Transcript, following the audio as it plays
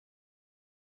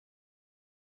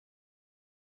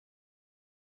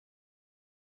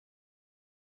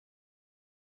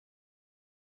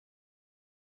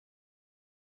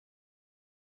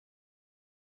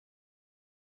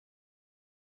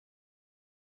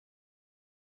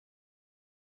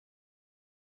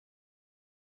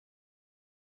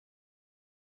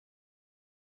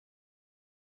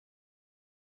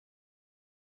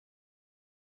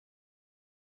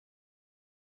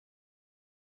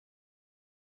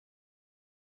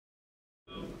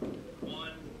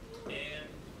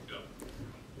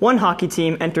One hockey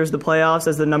team enters the playoffs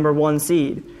as the number 1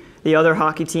 seed. The other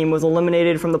hockey team was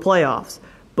eliminated from the playoffs.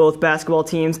 Both basketball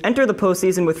teams enter the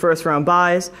postseason with first-round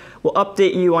byes. We'll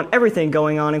update you on everything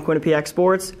going on in Quinnipiac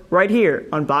sports right here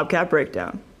on Bobcat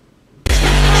Breakdown.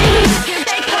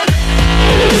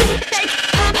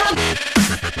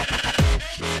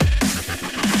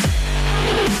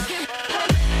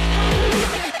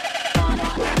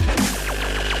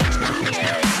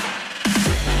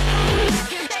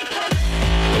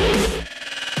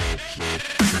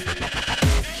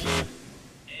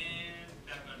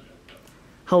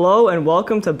 Hello and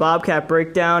welcome to Bobcat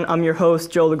Breakdown. I'm your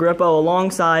host, Joe LoGrippo,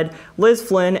 alongside Liz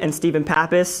Flynn and Stephen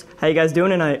Pappas. How you guys doing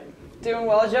tonight? Doing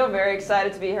well, Joe. Very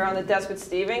excited to be here on the desk with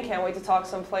Stephen. Can't wait to talk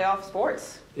some playoff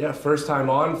sports. Yeah, first time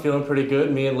on, feeling pretty good.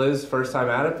 Me and Liz, first time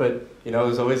at it, but you know, it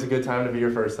was always a good time to be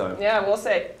your first time. Yeah, we'll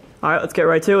see. All right, let's get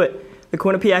right to it. The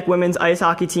Quinnipiac women's ice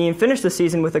hockey team finished the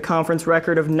season with a conference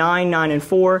record of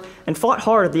 9-9-4 and fought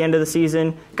hard at the end of the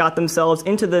season, got themselves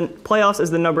into the playoffs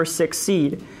as the number 6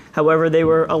 seed. However, they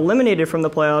were eliminated from the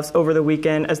playoffs over the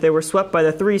weekend as they were swept by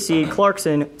the 3 seed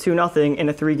Clarkson 2-0 in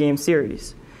a 3-game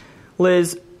series.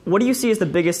 Liz, what do you see as the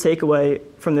biggest takeaway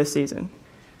from this season?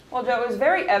 Well, Joe, it was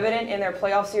very evident in their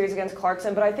playoff series against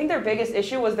Clarkson, but I think their biggest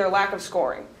issue was their lack of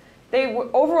scoring. Their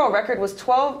overall record was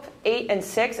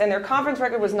 12-8-6, and their conference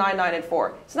record was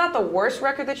 9-9-4. It's not the worst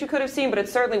record that you could have seen, but it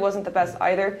certainly wasn't the best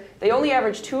either. They only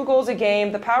averaged 2 goals a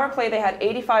game. The power play, they had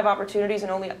 85 opportunities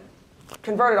and only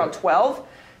converted on 12.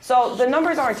 So the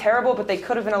numbers aren't terrible, but they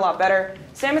could have been a lot better.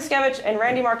 Sam Miskevich and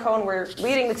Randy Marcone were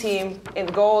leading the team in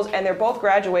goals, and they're both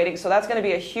graduating, so that's going to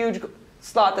be a huge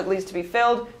slot that needs to be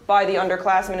filled by the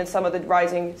underclassmen and some of the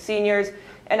rising seniors.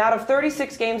 And out of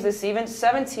 36 games this season,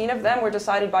 17 of them were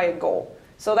decided by a goal.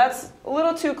 So that's a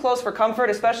little too close for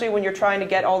comfort, especially when you're trying to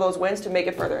get all those wins to make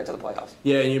it further into the playoffs.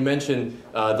 Yeah, and you mentioned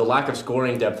the lack of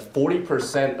scoring depth.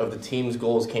 40% of the team's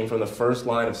goals came from the first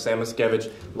line of Sam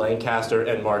Miskevich, Lancaster,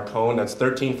 and Marcone. That's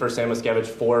 13 for Sam Miskevich,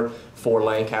 4 for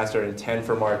Lancaster, and 10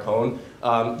 for Marcone.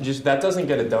 Just that doesn't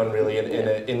get it done really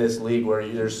in this league where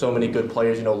there's so many good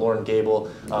players. You know, Lauren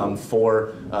Gable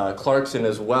for Clarkson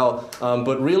as well.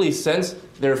 But really, since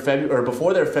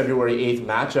before their February 8th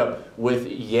matchup with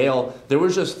Yale, there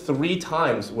was just 3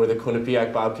 times where the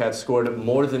Quinnipiac Bobcats scored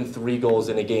more than 3 goals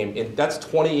in a game. And that's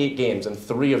 28 games, and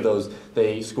 3 of those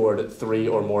they scored 3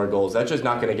 or more goals. That's just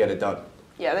not going to get it done.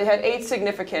 Yeah, they had 8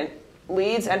 significant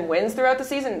leads and wins throughout the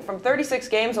season. From 36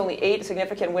 games, only 8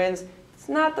 significant wins. It's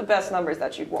not the best numbers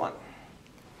that you'd want.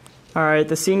 All right,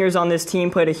 the seniors on this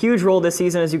team played a huge role this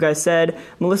season, as you guys said.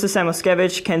 Melissa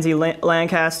Samoskevich, Kenzie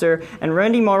Lancaster, and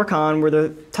Randy Marcone were the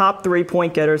top 3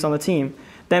 point getters on the team.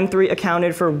 Them 3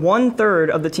 accounted for 1/3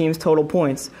 of the team's total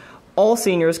points. All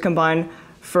seniors combined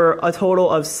for a total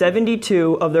of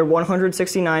 72 of their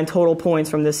 169 total points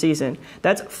from this season.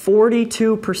 That's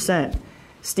 42%.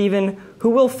 Stephen, who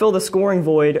will fill the scoring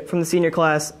void from the senior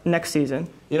class next season?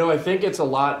 You know, I think it's a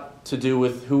lot to do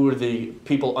with who are the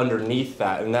people underneath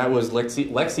that, and that was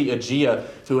Lexi Agia,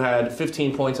 who had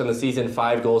 15 points on the season,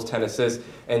 5 goals, 10 assists,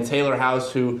 and Taylor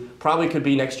House, who probably could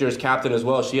be next year's captain as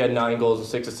well. She had 9 goals and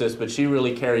 6 assists, but she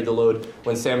really carried the load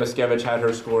when Sam Miskevich had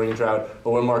her scoring drought,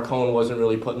 or when Marcone wasn't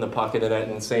really putting the puck in the net,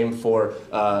 and same for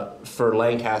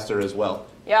Lancaster as well.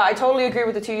 Yeah, I totally agree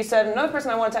with the 2 you said. Another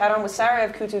person I wanted to add on was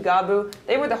Sarajev Kutu-Gabu.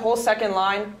 They were the whole second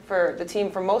line for the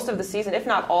team for most of the season, if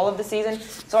not all of the season.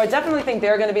 So I definitely think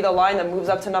they're going to be the line that moves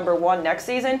up to number 1 next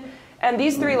season. And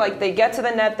these 3, they get to the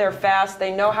net, they're fast,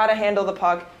 they know how to handle the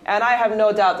puck, and I have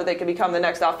no doubt that they could become the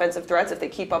next offensive threats if they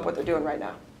keep up what they're doing right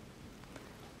now.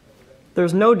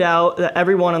 There's no doubt that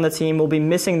everyone on the team will be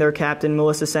missing their captain,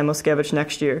 Melissa Samoskevich,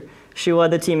 next year. She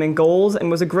led the team in goals and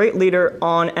was a great leader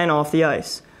on and off the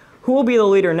ice. Who will be the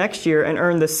leader next year and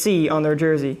earn the C on their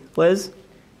jersey? Liz?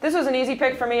 This was an easy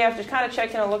pick for me after kind of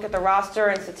checking a look at the roster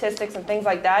and statistics and things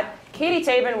like that. Katie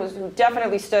Tabin was who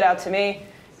definitely stood out to me.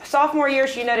 Sophomore year,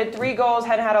 she netted 3 goals,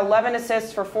 had 11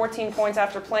 assists for 14 points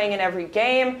after playing in every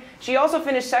game. She also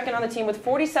finished second on the team with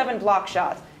 47 block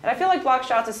shots. And I feel like block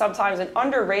shots is sometimes an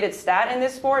underrated stat in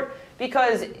this sport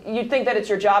because you'd think that it's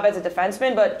your job as a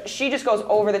defenseman, but she just goes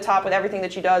over the top with everything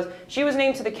that she does. She was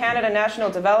named to the Canada National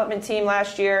Development Team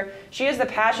last year. She has the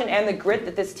passion and the grit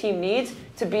that this team needs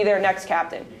to be their next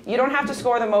captain. You don't have to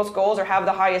score the most goals or have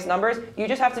the highest numbers. You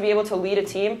just have to be able to lead a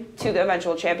team to the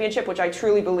eventual championship, which I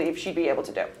truly believe she'd be able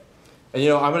to do. And,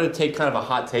 I'm going to take kind of a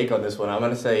hot take on this one. I'm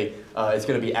going to say it's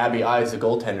going to be Abby Ives, the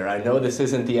goaltender. I know this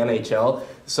isn't the NHL,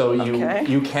 so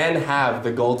you can have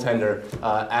the goaltender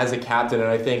as a captain. And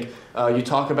I think you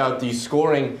talk about the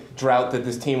scoring drought that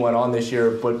this team went on this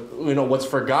year, but what's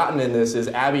forgotten in this is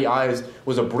Abby Ives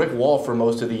was a brick wall for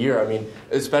most of the year. I mean,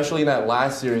 especially in that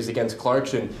last series against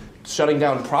Clarkson, shutting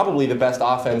down probably the best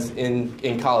offense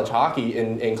in college hockey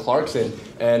in Clarkson.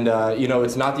 And,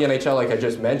 it's not the NHL like I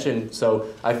just mentioned. So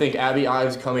I think Abby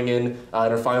Ives coming in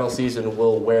her final season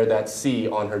will wear that C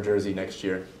on her jersey next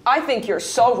year. I think you're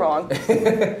so wrong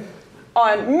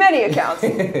on many accounts.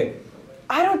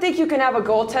 I don't think you can have a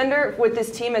goaltender with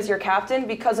this team as your captain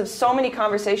because of so many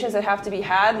conversations that have to be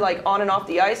had, like on and off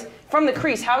the ice. From the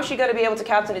crease, how is she going to be able to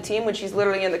captain a team when she's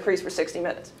literally in the crease for 60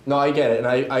 minutes? No, I get it, and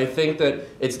I think that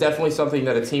it's definitely something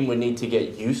that a team would need to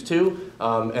get used to,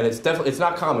 and it's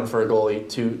not common for a goalie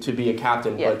to be a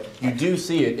captain, but you do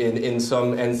see it in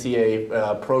some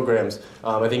NCAA programs.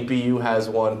 I think BU has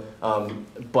one,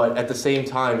 but at the same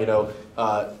time,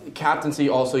 captaincy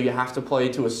also you have to play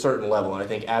to a certain level, and I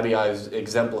think Abby Ives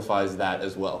exemplifies that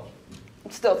as well.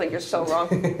 I still think you're so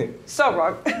wrong. So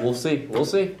wrong. We'll see. We'll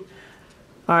see.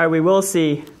 All right, we will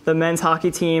see. The men's hockey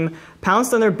team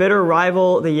pounced on their bitter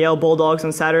rival, the Yale Bulldogs,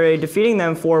 on Saturday, defeating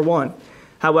them 4-1.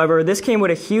 However, this came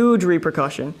with a huge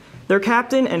repercussion. Their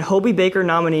captain and Hobey Baker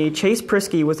nominee, Chase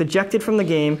Priskie, was ejected from the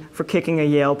game for kicking a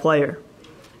Yale player.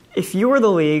 If you were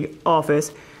the league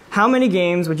office, how many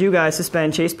games would you guys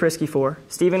suspend Chase Priskie for?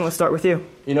 Steven, let's start with you.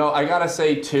 I got to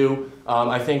say 2.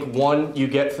 I think 1 you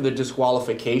get for the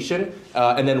disqualification,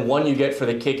 and then 1 you get for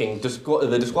the kicking.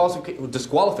 The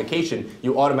disqualification,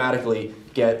 you automatically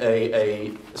get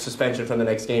a suspension from the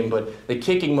next game, but the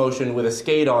kicking motion with a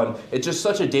skate on, it's just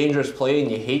such a dangerous play,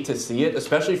 and you hate to see it,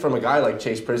 especially from a guy like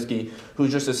Chase Priskie,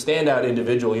 who's just a standout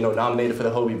individual, nominated for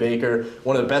the Hobey Baker,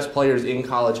 one of the best players in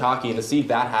college hockey, and to see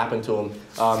that happen to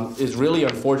him is really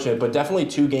unfortunate, but definitely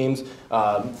 2 games.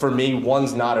 For me,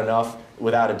 1's not enough,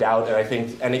 without a doubt, and I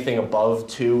think anything above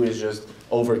 2 is just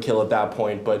overkill at that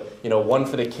point. But 1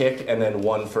 for the kick and then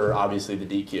 1 for obviously the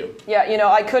DQ. Yeah,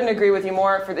 I couldn't agree with you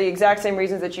more for the exact same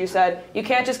reasons that you said. You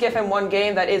can't just give him 1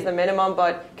 game, that is the minimum,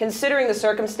 but considering the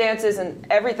circumstances and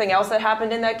everything else that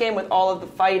happened in that game with all of the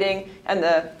fighting and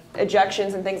the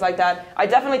ejections and things like that, I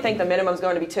definitely think the minimum is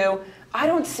going to be 2. I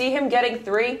don't see him getting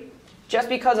 3. Just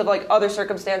because of other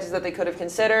circumstances that they could have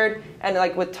considered, and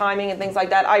with timing and things like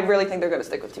that, I really think they're going to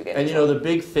stick with 2 games. And the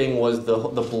big thing was the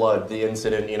blood, the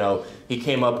incident. He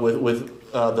came up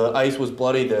with the ice was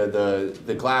bloody,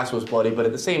 the glass was bloody, but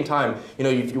at the same time,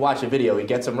 if you watch a video, he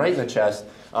gets him right in the chest.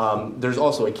 There's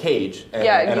also a cage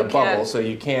and a bubble, so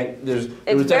you can't.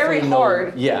 It's very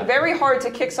hard. Very hard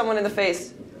to kick someone in the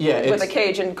face. With a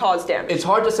cage and cause damage. It's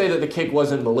hard to say that the kick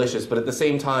wasn't malicious, but at the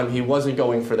same time, he wasn't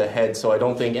going for the head, so I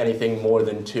don't think anything more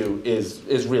than 2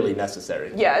 is really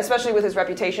necessary. Yeah, especially with his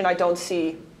reputation, I don't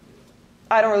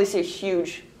really see a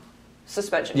huge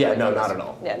suspension. Yeah, no, not at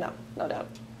all. Yeah, no doubt.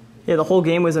 Yeah, the whole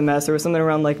game was a mess. There was something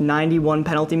around 91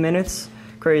 penalty minutes.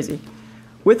 Crazy.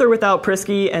 With or without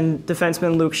Priskie and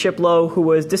defenseman Luke Shiplow, who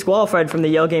was disqualified from the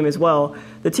Yale game as well,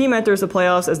 the team enters the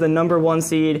playoffs as the number 1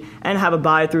 seed and have a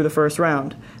bye through the first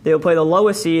round. They will play the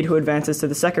lowest seed, who advances to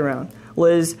the second round.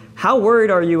 Liz, how worried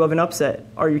are you of an upset?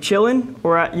 Are you chilling,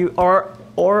 or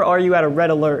are you at a red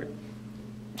alert?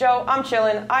 Joe, I'm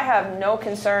chilling. I have no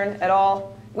concern at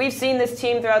all. We've seen this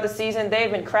team throughout the season. They've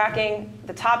been cracking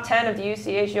the top 10 of the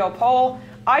UCHL poll.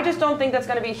 I just don't think that's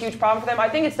going to be a huge problem for them. I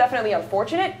think it's definitely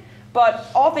unfortunate. But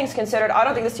all things considered, I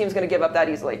don't think this team's going to give up that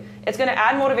easily. It's going to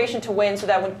add motivation to win so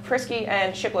that when Priskie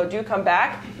and Shiplow do come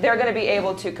back, they're going to be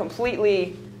able to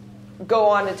completely go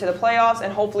on into the playoffs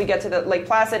and hopefully get to the Lake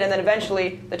Placid and then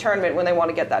eventually the tournament when they want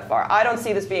to get that far. I don't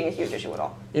see this being a huge issue at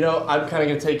all. I'm kind of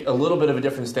going to take a little bit of a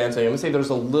different stance. I'm going to say there's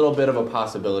a little bit of a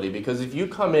possibility because if you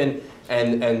come in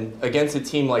and against a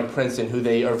team like Princeton, who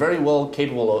they are very well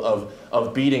capable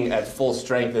of beating at full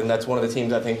strength, and that's one of the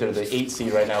teams I think they're the 8th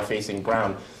seed right now facing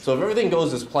Brown. So if everything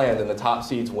goes as planned and the top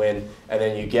seeds win, and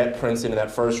then you get Princeton in that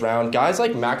first round, guys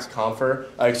like Ryan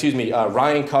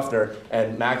Kuffner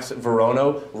and Max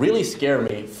Verono really scare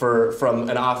me from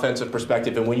an offensive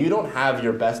perspective. And when you don't have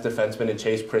your best defenseman in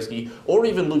Chase Priskie, or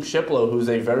even Luke Shiplow, who's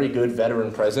a very good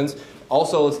veteran presence,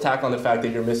 also, let's tack on the fact that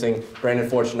you're missing Brandon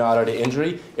Fortunato to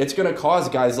injury. It's going to cause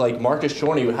guys like Marcus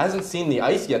Chorney, who hasn't seen the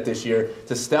ice yet this year,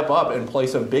 to step up and play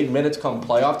some big minutes come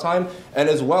playoff time. And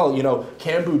as well,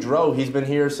 Cam Boudreau, he's been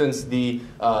here since the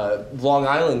Long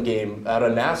Island game out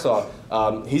of Nassau,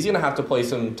 he's going to have to play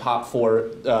some top 4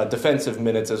 defensive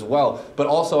minutes as well. But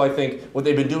also I think what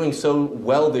they've been doing so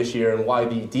well this year and why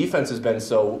the defense has been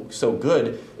so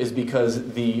good is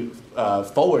because the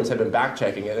forwards have been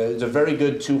back-checking. It's a very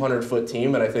good 200-foot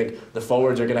team, and I think the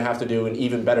forwards are going to have to do an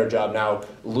even better job now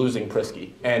losing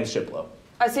Priskie and Shiplow.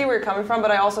 I see where you're coming from, but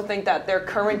I also think that their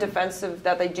current defensive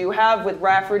that they do have with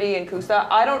Rafferty and Kusta,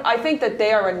 I think that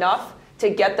they are enough to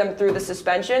get them through the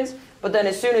suspensions. But then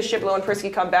as soon as Shiplow and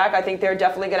Priskie come back, I think they're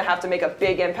definitely going to have to make a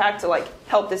big impact to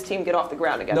help this team get off the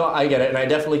ground again. No, I get it, and I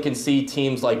definitely can see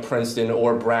teams like Princeton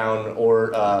or Brown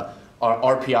or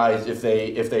RPIs if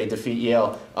they defeat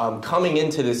Yale coming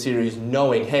into this series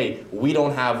knowing, hey, we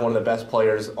don't have one of the best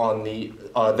players on the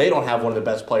they don't have one of the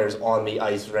best players on the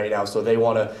ice right now, so they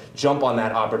want to jump on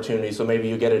that opportunity. So maybe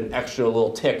you get an extra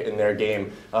little tick in their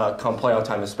game come playoff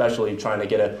time, especially trying to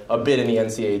get a bid in the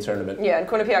NCAA tournament. Yeah, and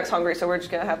Quinnipiac's hungry, so we're just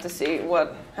going to have to see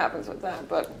what happens with that.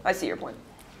 But I see your point.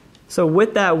 So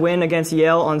with that win against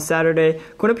Yale on Saturday,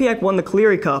 Quinnipiac won the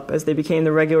Cleary Cup as they became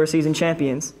the regular season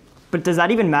champions. But does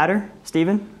that even matter,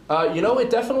 Stephen? It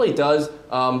definitely does.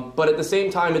 But at the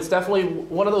same time, it's definitely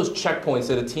one of those checkpoints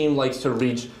that a team likes to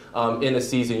reach in a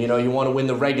season. You want to win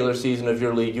the regular season of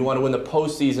your league, you want to win the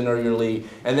postseason of your league,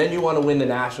 and then you want to win the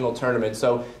national tournament.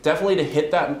 So definitely to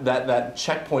hit that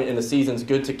checkpoint in the season is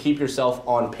good to keep yourself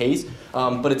on pace.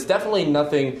 But it's definitely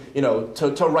nothing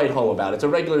to write home about. It's a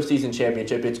regular season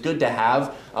championship. It's good to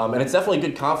have, and it's definitely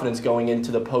good confidence going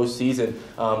into the postseason.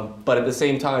 But at the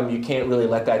same time, you can't really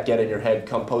let that get in your head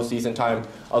come postseason time.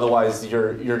 Otherwise,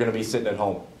 you're going to be sitting at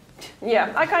home.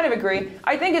 Yeah, I kind of agree.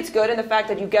 I think it's good in the fact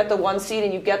that you get the 1 seed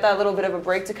and you get that little bit of a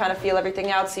break to kind of feel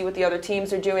everything out, see what the other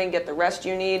teams are doing, get the rest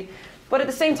you need. But at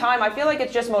the same time, I feel like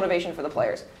it's just motivation for the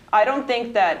players. I don't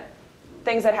think that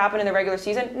things that happen in the regular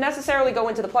season necessarily go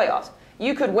into the playoffs.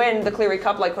 You could win the Cleary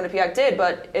Cup like Quinnipiac did,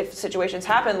 but if situations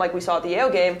happen like we saw at the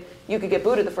Yale game, you could get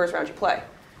booted the first round you play.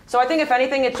 So I think if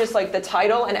anything, it's just the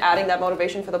title and adding that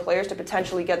motivation for the players to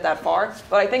potentially get that far.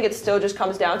 But I think it still just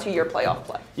comes down to your playoff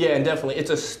play. Yeah, and definitely it's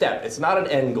a step. It's not an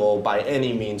end goal by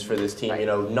any means for this team. Right.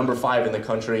 Number 5 in the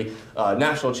country,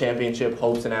 national championship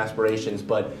hopes and aspirations,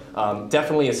 but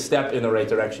definitely a step in the right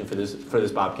direction for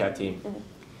this Bobcat team. Mm-hmm.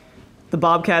 The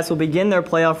Bobcats will begin their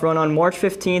playoff run on March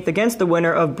 15th against the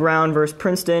winner of Brown versus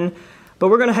Princeton. But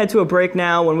we're going to head to a break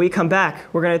now. When we come back,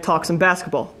 we're going to talk some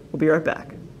basketball. We'll be right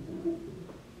back.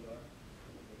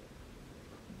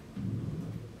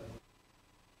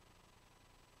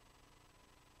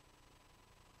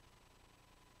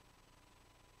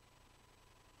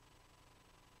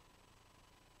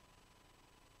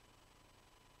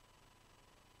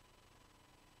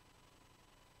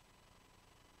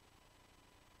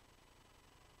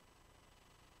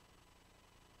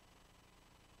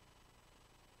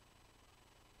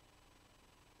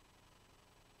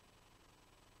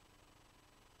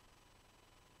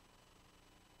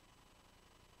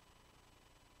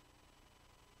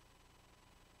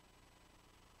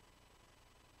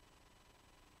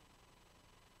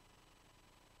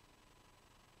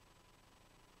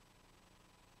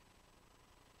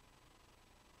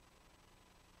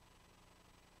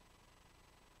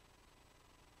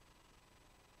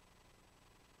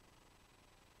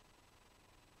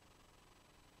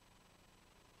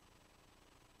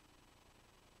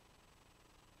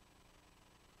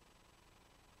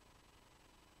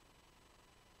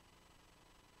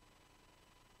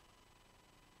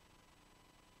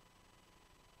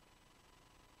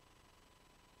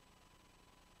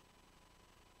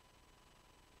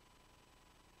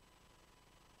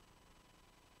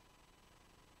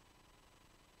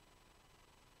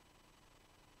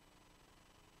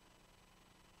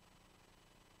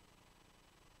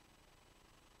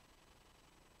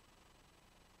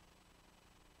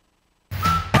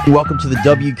 Welcome to the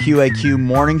WQAQ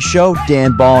Morning Show.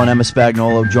 Dan Ball and Emma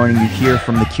Spagnolo joining you here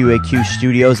from the QAQ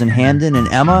studios in Hamden. And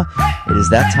Emma, it is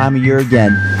that time of year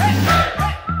again.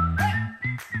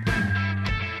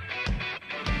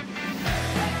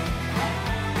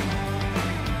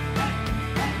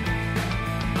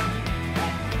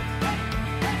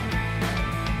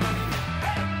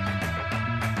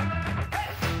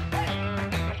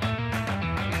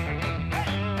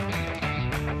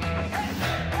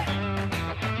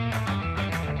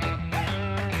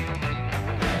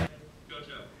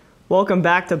 Welcome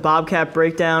back to Bobcat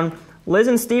Breakdown. Liz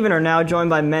and Steven are now joined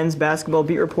by men's basketball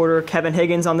beat reporter Kevin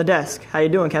Higgins on the desk. How you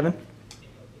doing, Kevin?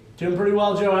 Doing pretty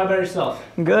well, Joe. How about yourself?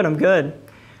 I'm good.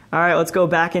 All right, let's go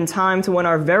back in time to when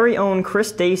our very own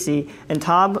Chris Dacey and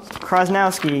Tom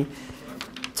Krasnowski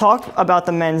talked about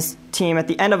the men's team at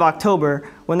the end of October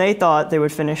when they thought they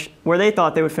would finish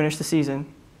the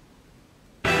season.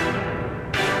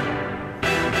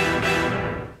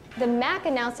 The MAAC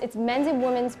announced its men's and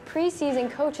women's preseason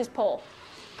coaches poll.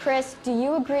 Chris, do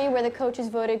you agree where the coaches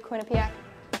voted Quinnipiac?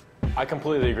 I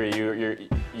completely agree.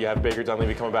 You have Baker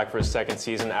Dunleavy coming back for his second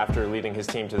season after leading his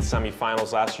team to the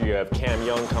semifinals last year. You have Cam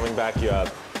Young coming back. You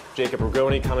have Jacob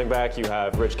Rigoni coming back. You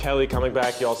have Rich Kelly coming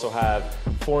back. You also have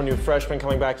 4 new freshmen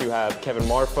coming back. You have Kevin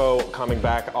Marfo coming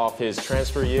back off his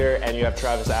transfer year. And you have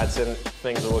Travis Adson.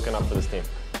 Things are looking up for this team.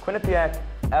 Quinnipiac,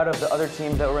 out of the other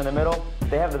teams that were in the middle,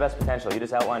 they have the best potential. You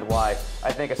just outlined why.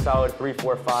 I think a solid 3,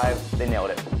 4, 5, they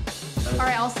nailed it. All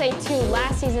right, I'll say 2.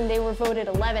 Last season they were voted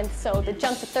 11th, so the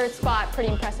jump to 3rd spot,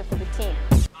 pretty impressive for the team.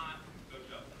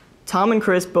 Tom and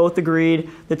Chris both agreed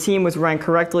the team was ranked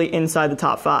correctly inside the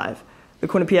top 5. The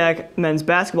Quinnipiac men's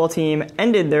basketball team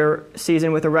ended their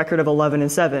season with a record of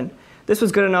 11-7. This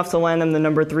was good enough to land them the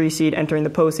number 3 seed entering the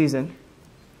postseason.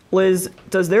 Liz,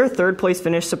 does their 3rd place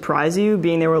finish surprise you,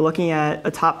 being they were looking at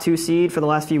a top 2 seed for the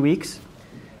last few weeks?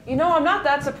 You know, I'm not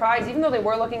that surprised. Even though they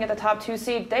were looking at the top 2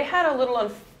 seed, they had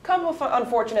a couple of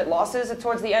unfortunate losses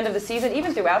towards the end of the season,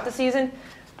 even throughout the season.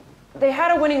 They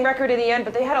had a winning record in the end,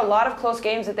 but they had a lot of close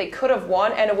games that they could have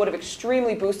won, and it would have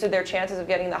extremely boosted their chances of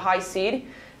getting the high seed.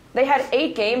 They had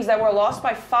 8 games that were lost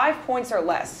by 5 points or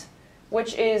less,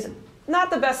 which is not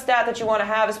the best stat that you want to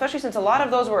have, especially since a lot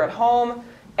of those were at home.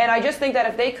 And I just think that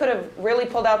if they could have really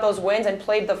pulled out those wins and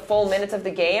played the full minutes of the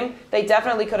game, they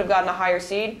definitely could have gotten a higher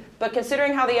seed. But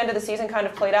considering how the end of the season kind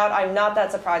of played out, I'm not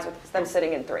that surprised with them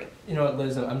sitting in 3. You know what,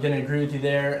 Liz, I'm going to agree with you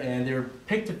there. And they were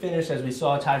picked to finish, as we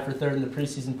saw, tied for 3rd in the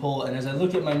preseason poll. And as I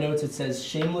look at my notes, it says,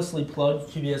 shamelessly plugged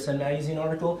QBSN magazine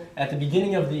article. At the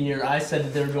beginning of the year, I said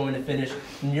that they were going to finish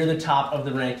near the top of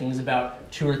the rankings, about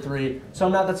 2 or 3. So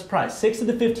I'm not that surprised. 6 of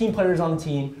the 15 players on the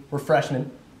team were freshmen.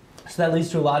 So that leads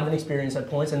to a lot of inexperience at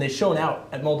points, and they've shown out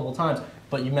at multiple times.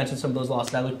 But you mentioned some of those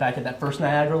losses. I look back at that first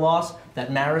Niagara loss, that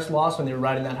Marist loss when they were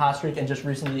riding that hot streak, and just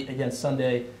recently against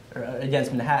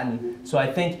Manhattan. So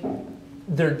I think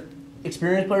their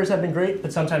experienced players have been great,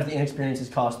 but sometimes the inexperience has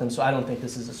cost them, so I don't think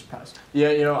this is a surprise.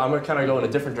 Yeah, you know, I'm going to kind of go in a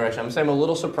different direction. I'm saying I'm a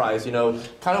little surprised, you know.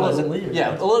 Kind of pleasantly?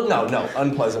 Yeah, a little, no,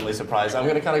 unpleasantly surprised. I'm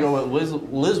going to kind of go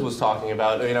what Liz was talking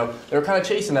about. You know, they were kind of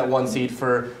chasing that 1 seed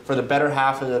for the better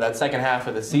half of that second half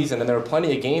of the season, and there were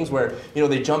plenty of games where, you know,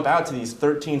 they jump out to these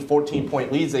 13,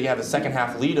 14-point leads. They have a second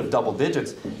half lead of double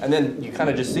digits, and then you kind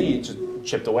of just see it just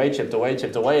chipped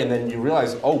away, and then you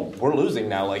realize, oh, we're losing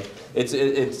now. Like,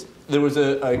 there was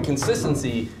a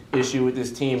consistency issue with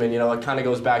this team, and you know it kind of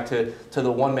goes back to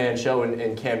the one-man show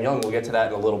and Cam Young. We'll get to that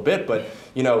in a little bit, but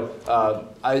you know,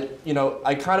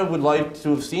 I kind of would like to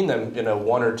have seen them in a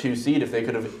 1 or 2 seed if they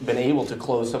could have been able to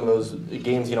close some of those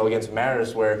games, you know, against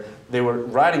Marist, where they were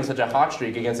riding such a hot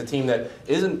streak against a team that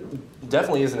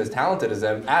definitely isn't as talented as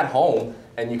them at home,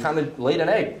 and you kind of laid an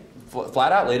egg.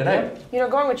 Flat out laid an egg. You know,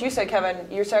 going what you said, Kevin,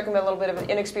 you're talking about a little bit of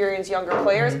inexperienced younger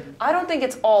players. I don't think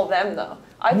it's all them, though.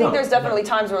 I think there's definitely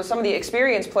times where some of the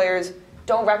experienced players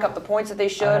don't rack up the points that they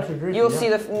should. You'll see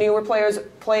the newer players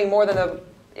playing more than the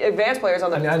advanced players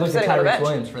on the I look at Tyrese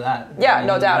Williams for that. Yeah,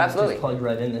 no doubt, absolutely. Just plugged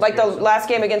right in like the last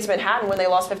game against Manhattan when they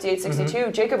lost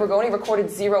 58-62, Jacob Rigoni recorded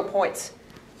 0 points.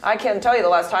 I can't tell you the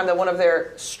last time that one of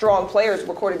their strong players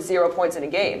recorded 0 points in a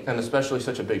game. And especially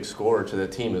such a big scorer to the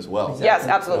team as well. Exactly. Yes,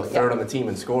 absolutely. You know, 3rd on the team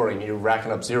in scoring, you're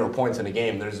racking up 0 points in a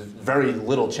game. There's very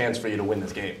little chance for you to win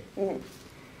this game.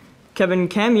 Kevin,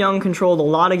 Cam Young controlled a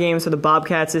lot of games for the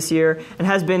Bobcats this year and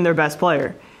has been their best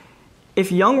player.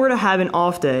 If Young were to have an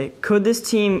off day, could this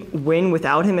team win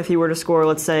without him if he were to score,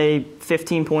 let's say,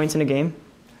 15 points in a game?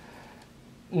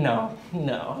 No.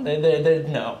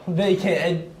 They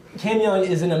can't. Cam Young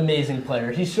is an amazing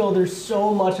player. He shoulders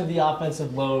so much of the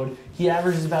offensive load. He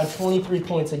averages about 23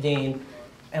 points a game.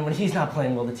 And when he's not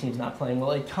playing well, the team's not playing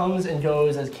well. It comes and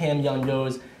goes as Cam Young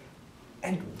goes.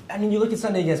 And, I mean, you look at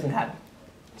Sunday against Manhattan.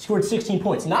 He scored 16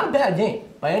 points. Not a bad game,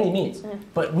 by any means.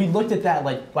 But we looked at that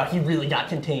like, wow, he really got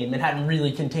contained. Manhattan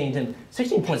really contained him.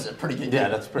 16 points is a pretty good game. Yeah,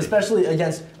 that's pretty especially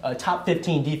against a top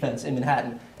 15 defense in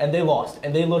Manhattan. And they lost.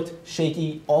 And they looked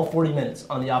shaky all 40 minutes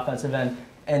on the offensive end.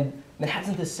 And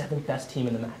Manhattan's the 7th best team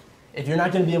in the MAAC. If you're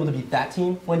not going to be able to beat that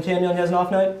team when Cam Young has an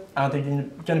off night, I don't think you're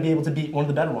going to be able to beat one of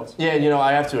the better ones. Yeah, you know,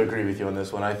 I have to agree with you on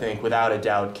this one. I think, without a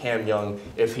doubt, Cam Young,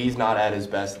 if he's not at his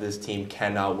best, this team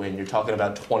cannot win. You're talking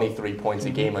about 23 points a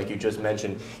game, like you just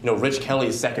mentioned. You know, Rich Kelly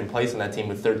is 2nd place in that team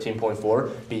with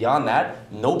 13.4. Beyond that,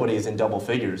 nobody is in double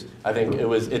figures. I think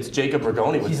it's Jacob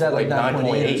Rigoni with like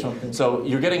 9.8. So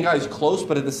you're getting guys close,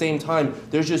 but at the same time,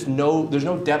 there's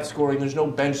no depth scoring, there's no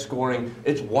bench scoring.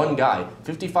 It's one guy.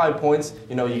 55 points,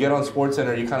 you know, you get on on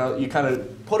SportsCenter, you kind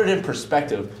of put it in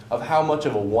perspective of how much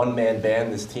of a one-man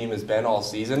band this team has been all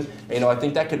season. And, I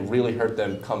think that could really hurt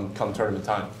them come tournament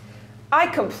time. I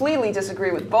completely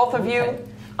disagree with both of you.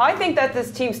 I think that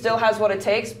this team still has what it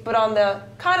takes, but on the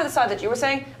kind of the side that you were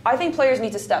saying, I think players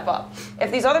need to step up. If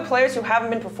these other players who haven't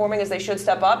been performing as they should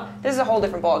step up, this is a whole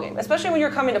different ballgame. Especially when you're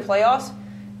coming to playoffs,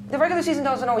 the regular season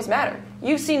doesn't always matter.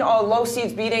 You've seen all low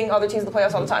seeds beating other teams in the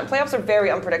playoffs all the time. Playoffs are very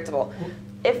unpredictable.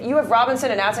 If you have Robinson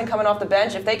and Atson coming off the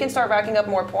bench, if they can start racking up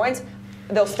more points,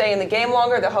 they'll stay in the game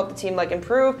longer, they'll help the team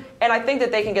improve, and I think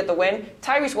that they can get the win.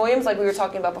 Tyrese Williams, like we were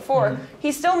talking about before,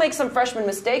 he still makes some freshman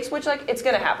mistakes, which it's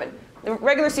going to happen. The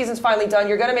regular season's finally done.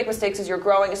 You're going to make mistakes as you're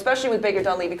growing, especially with Baker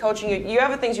Dunleavy coaching. You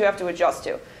have things you have to adjust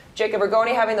to. Jacob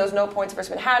Rigoni having those no points versus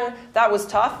Manhattan, that was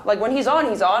tough. When he's on,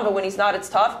 but when he's not, it's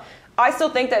tough. I still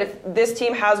think that if this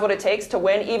team has what it takes to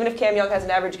win, even if Cam Young has an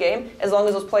average game, as long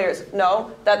as those players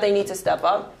know that they need to step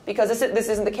up, because this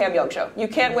isn't the Cam Young show. You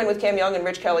can't win with Cam Young and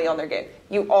Rich Kelly on their game.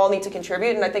 You all need to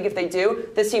contribute, and I think if they do,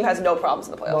 this team has no problems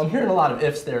in the playoffs. Well, I'm hearing a lot of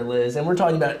ifs there, Liz, and we're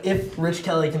talking about if Rich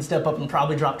Kelly can step up and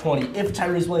probably drop 20, if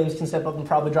Tyrese Williams can step up and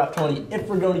probably drop 20, if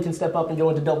Rigoni can step up and go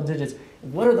into double digits.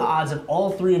 What are the odds of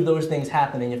all three of those things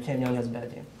happening if Cam Young has a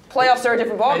bad game? Playoffs are a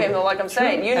different ballgame, though, like I'm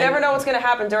saying. You never know what's going to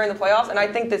happen during the playoffs, and I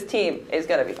think this team is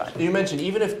going to be fine. You mentioned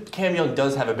even if Cam Young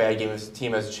does have a bad game, this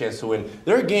team has a chance to win.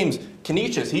 There are games,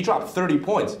 Canisius, he dropped 30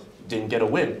 points, didn't get a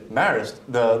win. Marist,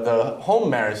 the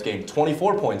home Marist game,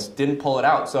 24 points, didn't pull it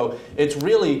out. So it's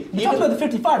really... You talked about the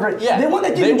 55, right? Yeah. They won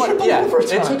that game in triple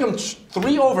overtime. It took him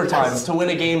 3 overtimes to win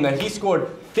a game that he scored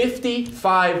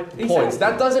 55 points.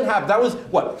 That doesn't happen. That was,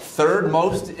 third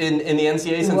most in the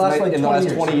NCAA in the last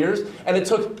 20 years? And it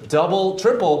took double,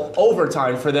 triple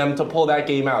overtime for them to pull that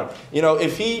game out.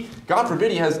 If he, God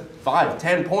forbid, he has 5,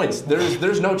 10 points,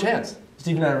 there's no chance.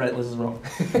 Steve and I are right, Liz is wrong.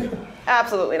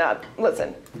 Absolutely not.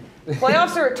 Listen,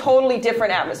 playoffs are a totally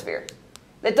different atmosphere.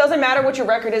 It doesn't matter what your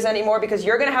record is anymore because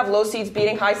you're going to have low seeds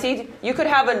beating high seeds. You could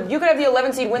have the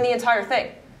 11 seed win the entire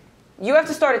thing. You have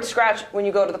to start at scratch when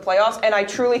you go to the playoffs, and I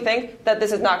truly think that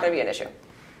this is not going to be an issue.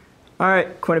 All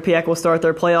right, Quinnipiac will start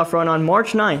their playoff run on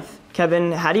March 9th.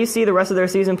 Kevin, how do you see the rest of their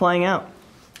season playing out?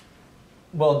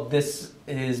 Well, this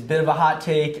is a bit of a hot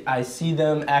take. I see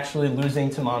them actually losing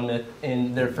to Monmouth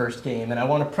in their first game. And I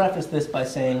want to preface this by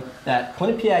saying that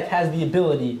Quinnipiac has the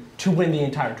ability to win the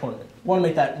entire tournament. I want to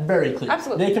make that very clear.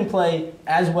 Absolutely. They can play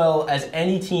as well as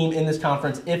any team in this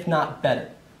conference, if not better.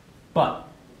 But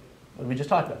what we just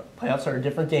talked about, playoffs are a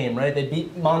different game, right? They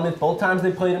beat Monmouth both times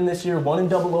they played them this year, one in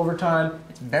double overtime.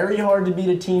 It's very hard to beat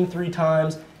a team 3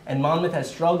 times, and Monmouth has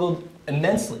struggled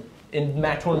immensely in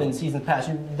MAAC Tournament in seasons past.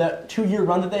 That 2-year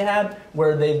run that they had,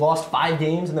 where they lost 5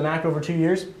 games in the MAAC over 2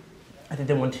 years, I think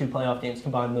they won 2 playoff games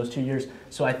combined in those 2 years.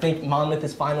 So I think Monmouth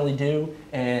is finally due,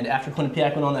 and after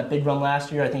Quinnipiac went on that big run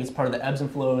last year, I think it's part of the ebbs and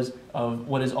flows of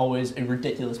what is always a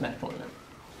ridiculous MAAC tournament.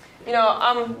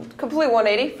 I'm completely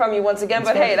 180 from you once again,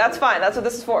 but hey, that's fine. That's what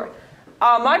this is for.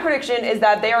 My prediction is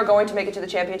that they are going to make it to the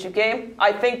championship game.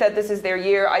 I think that this is their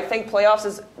year. I think playoffs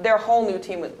is their whole new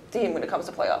team when it comes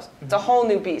to playoffs. It's a whole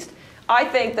new beast. I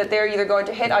think that they're either going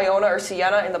to hit Iona or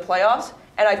Siena in the playoffs,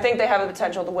 and I think they have the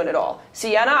potential to win it all.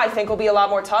 Siena, I think, will be a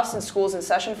lot more tough since school's in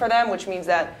session for them, which means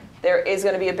that there is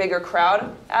going to be a bigger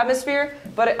crowd atmosphere,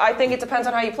 but I think it depends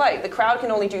on how you play. The crowd can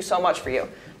only do so much for you.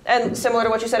 And similar to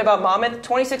what you said about Monmouth,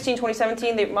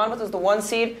 2016-2017, Monmouth was the 1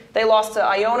 seed. They lost to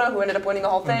Iona, who ended up winning the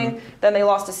whole thing. Then they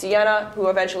lost to Siena, who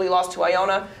eventually lost to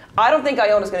Iona. I don't think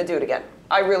Iona's going to do it again.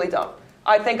 I really don't.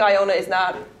 I think Iona is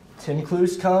not. Tim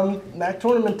Cluse come MAAC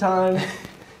tournament time.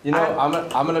 I'm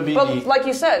going to be But like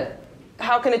you said,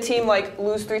 how can a team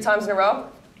lose 3 times in a row?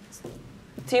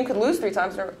 A team could lose 3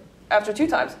 times in a row after 2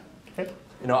 times.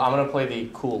 I'm going to play the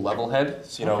cool level head.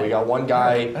 So, we got one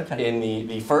guy in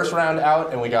the first round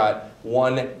out, and we got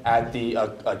one at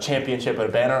the championship at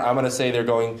a banner. I'm going to say they're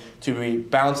going to be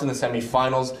bounced in the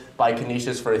semifinals by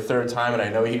Canisius for a 3rd time, and I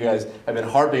know you guys have been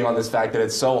harping on this fact that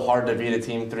it's so hard to beat a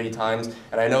team 3 times,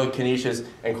 and I know Canisius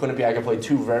and Quinnipiac have played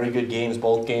 2 very good games,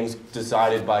 both games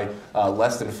decided by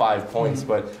less than 5 points,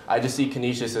 but I just see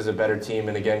Canisius as a better team,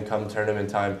 and again, come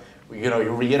tournament time, you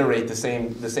reiterate the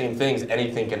same things.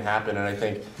 Anything can happen, and I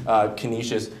think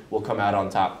Canisius will come out on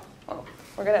top. Well,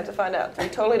 we're gonna have to find out. 3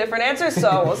 totally different answers,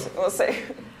 so we'll see.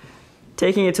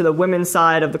 Taking it to the women's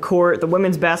side of the court, the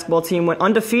women's basketball team went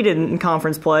undefeated in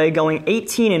conference play, going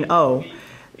 18-0.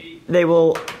 They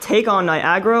will take on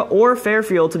Niagara or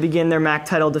Fairfield to begin their MAAC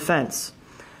title defense.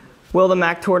 Will the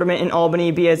MAAC tournament in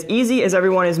Albany be as easy as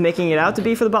everyone is making it out to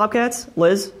be for the Bobcats?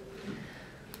 Liz?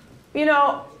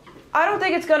 I don't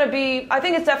think it's going to be – I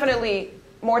think it's definitely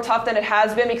more tough than it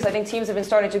has been because I think teams have been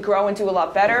starting to grow and do a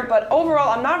lot better. But overall,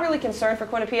 I'm not really concerned for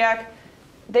Quinnipiac.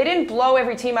 They didn't blow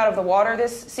every team out of the water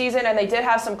this season, and they did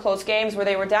have some close games where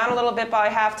they were down a little bit by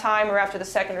halftime or after the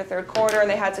second or third quarter, and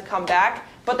they had to come back.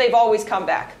 But they've always come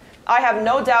back. I have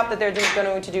no doubt that they're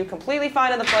going to do completely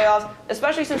fine in the playoffs,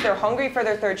 especially since they're hungry for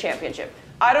their third championship.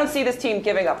 I don't see this team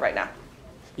giving up right now.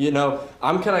 You know,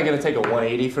 I'm kind of going to take a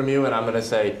 180 from you, and I'm going to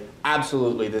say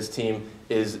absolutely this team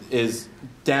is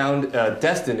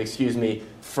destined,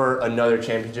 for another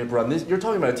championship run. You're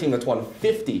talking about a team that's won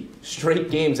 50 straight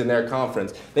games in their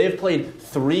conference. They have played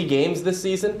 3 games this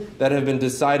season that have been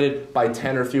decided by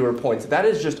 10 or fewer points. That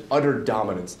is just utter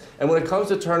dominance. And when it comes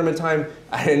to tournament time,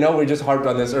 I know we just harped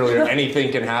on this earlier,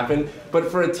 anything can happen, but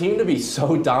for a team to be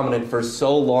so dominant for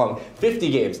so long, 50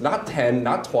 games, not 10,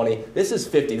 not 20, this is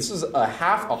 50. This is a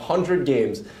half 100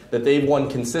 games that they've won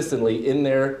consistently in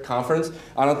their conference.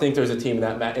 I don't think there's a team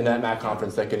in that MAAC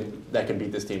conference that can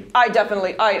beat this team.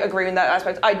 I agree in that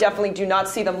aspect. I definitely do not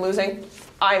see them losing.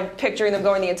 I'm picturing them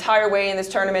going the entire way in this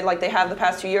tournament like they have the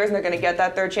past 2 years, and they're going to get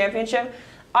that third championship.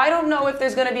 I don't know if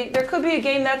there could be a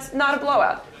game that's not a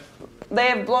blowout. They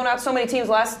have blown out so many teams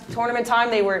last tournament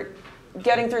time. They were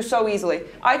getting through so easily.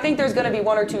 I think there's going to be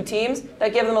 1 or 2 teams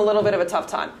that give them a little bit of a tough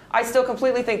time. I still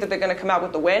completely think that they're going to come out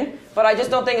with the win, but I just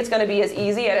don't think it's going to be as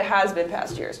easy as it has been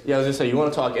past years. Yeah, I was going to say, you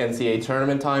want to talk NCAA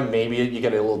tournament time, maybe you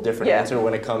get a little different answer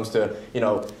when it comes to,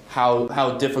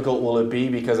 how difficult will it be,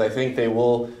 because I think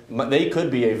they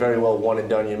could be a very well one and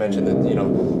done. You mentioned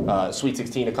that, Sweet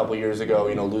 16 a couple years ago,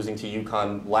 losing to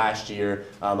UConn last year.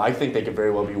 I think they could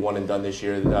very well be one and done this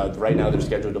year. Right now they're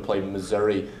scheduled to play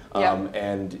Missouri,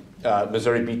 and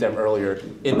Missouri beat them earlier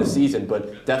in the season,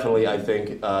 but definitely I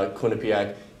think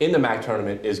Quinnipiac in the MAAC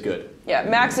tournament is good. Yeah,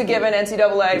 MAAC's a given,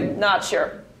 NCAA, not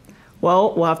sure.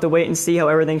 Well, we'll have to wait and see how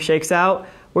everything shakes out.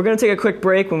 We're going to take a quick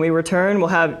break. When we return, we'll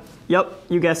have, yep,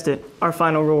 you guessed it, our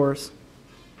final roars.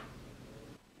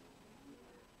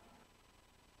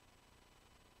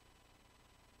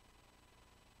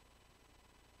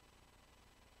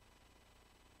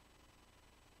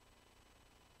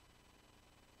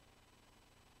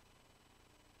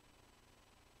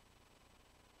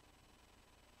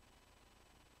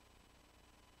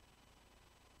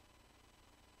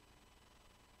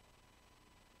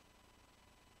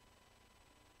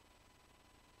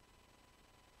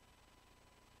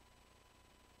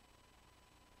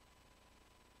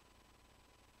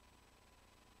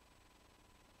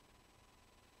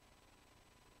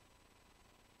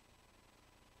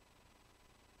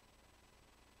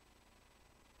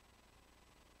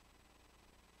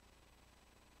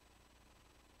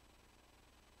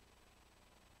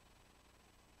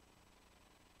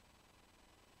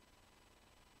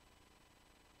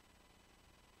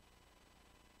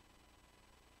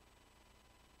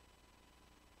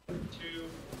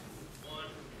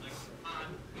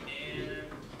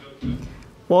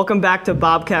 Welcome back to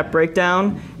Bobcat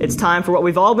Breakdown. It's time for what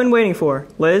we've all been waiting for.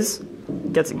 Liz,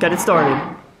 get it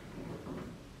started.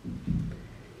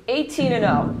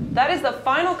 18-0. That is the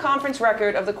final conference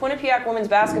record of the Quinnipiac women's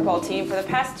basketball team for the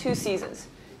past 2 seasons.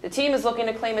 The team is looking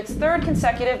to claim its 3rd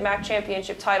consecutive MAAC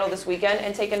championship title this weekend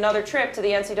and take another trip to the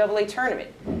NCAA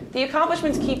tournament. The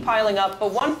accomplishments keep piling up,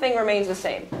 but one thing remains the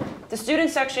same. The student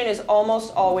section is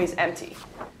almost always empty.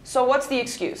 So what's the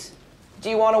excuse? Do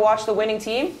you want to watch the winning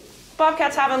team?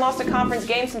 Bobcats haven't lost a conference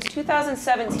game since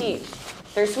 2017.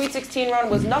 Their Sweet 16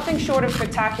 run was nothing short of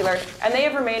spectacular, and they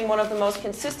have remained one of the most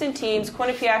consistent teams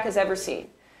Quinnipiac has ever seen.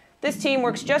 This team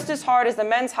works just as hard as the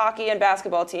men's hockey and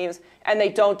basketball teams, and they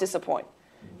don't disappoint.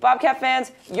 Bobcat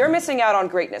fans, you're missing out on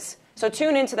greatness. So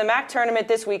tune in to the MAAC tournament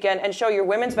this weekend and show your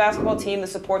women's basketball team the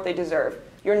support they deserve.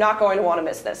 You're not going to want to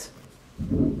miss this.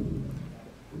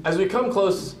 As we come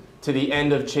close to the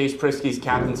end of Chase Priskie's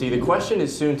captaincy, the question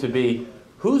is soon to be,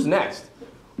 who's next?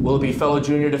 Will it be fellow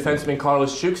junior defenseman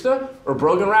Carlos Chuksta or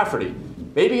Brogan Rafferty?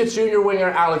 Maybe it's junior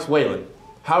winger Alex Whalen.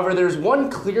 However, there's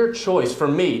one clear choice for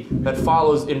me that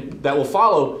will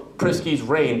follow Priskie's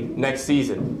reign next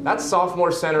season. That's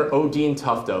sophomore center Odin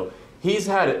Tufto. He's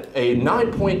had a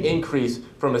 9-point increase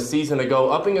from a season ago,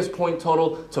 upping his point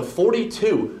total to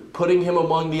 42, putting him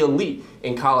among the elite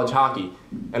in college hockey.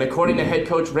 And according to head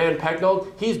coach Rand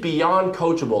Pecknold, he's beyond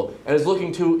coachable and is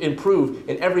looking to improve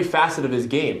in every facet of his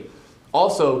game.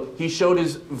 Also, he showed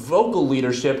his vocal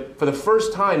leadership for the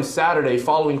first time Saturday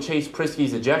following Chase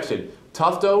Priskie's ejection.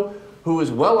 Tufto, who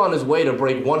is well on his way to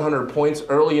break 100 points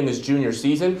early in his junior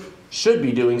season, should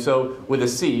be doing so with a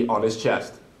C on his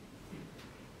chest.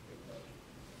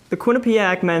 The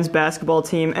Quinnipiac men's basketball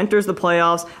team enters the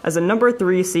playoffs as a number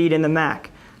 3 seed in the MAAC.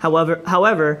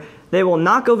 However, they will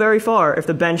not go very far if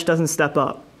the bench doesn't step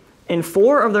up. In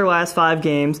 4 of their last 5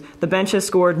 games, the bench has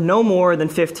scored no more than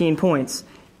 15 points.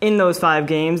 In those 5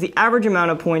 games, the average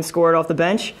amount of points scored off the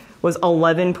bench was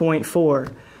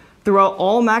 11.4. Throughout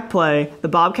all MAAC play, the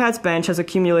Bobcats bench has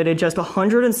accumulated just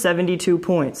 172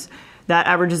 points. That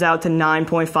averages out to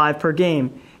 9.5 per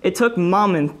game. It took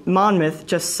Monmouth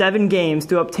just 7 games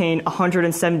to obtain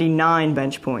 179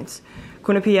 bench points.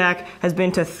 Quinnipiac has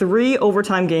been to 3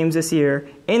 overtime games this year.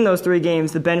 In those 3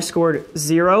 games, the bench scored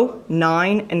 0,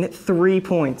 9, and 3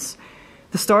 points.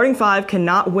 The starting 5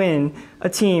 cannot win a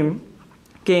team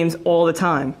games all the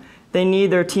time. They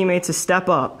need their teammates to step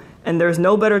up, and there's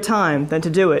no better time than to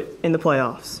do it in the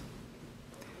playoffs.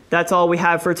 That's all we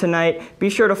have for tonight. Be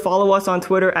sure to follow us on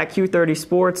Twitter at Q30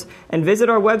 Sports and visit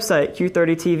our website,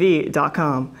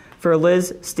 Q30TV.com. For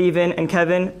Liz, Steven, and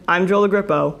Kevin, I'm Joe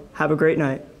LoGrippo. Have a great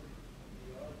night.